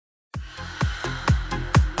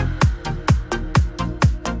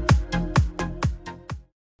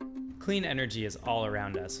Clean energy is all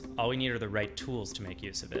around us. All we need are the right tools to make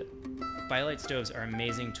use of it. BioLite stoves are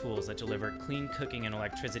amazing tools that deliver clean cooking and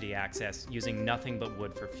electricity access using nothing but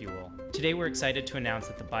wood for fuel. Today we're excited to announce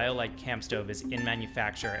that the BioLite camp stove is in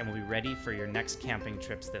manufacture and will be ready for your next camping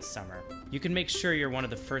trips this summer. You can make sure you're one of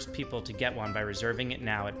the first people to get one by reserving it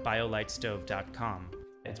now at biolitestove.com.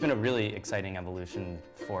 It's been a really exciting evolution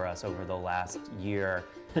for us over the last year.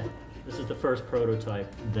 This is the first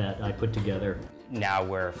prototype that I put together. Now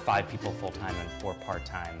we're 5 people full-time and 4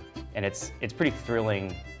 part-time, and it's pretty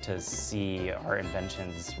thrilling to see our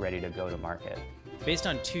inventions ready to go to market. Based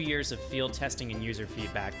on 2 years of field testing and user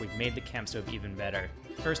feedback, we've made the camp stove even better.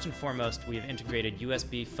 First and foremost, we have integrated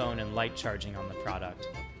USB phone and light charging on the product.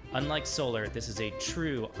 Unlike solar, this is a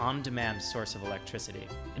true on-demand source of electricity.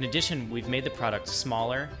 In addition, we've made the product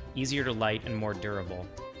smaller, easier to light, and more durable.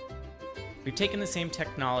 We've taken the same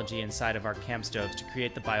technology inside of our camp stoves to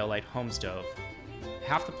create the BioLite home stove.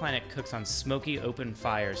 Half the planet cooks on smoky open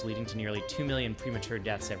fires, leading to nearly 2 million premature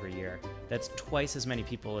deaths every year. That's twice as many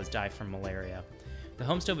people as die from malaria. The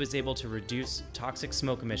home stove is able to reduce toxic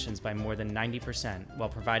smoke emissions by more than 90% while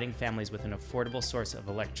providing families with an affordable source of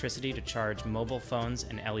electricity to charge mobile phones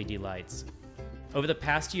and LED lights. Over the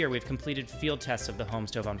past year, we've completed field tests of the home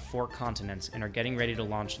stove on 4 continents and are getting ready to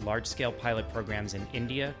launch large-scale pilot programs in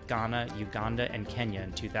India, Ghana, Uganda, and Kenya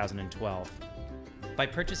in 2012. By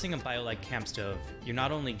purchasing a BioLite camp stove, you're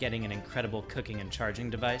not only getting an incredible cooking and charging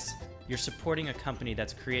device, you're supporting a company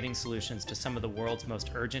that's creating solutions to some of the world's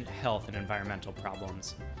most urgent health and environmental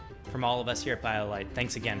problems. From all of us here at BioLite,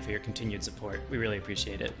 thanks again for your continued support. We really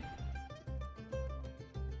appreciate it.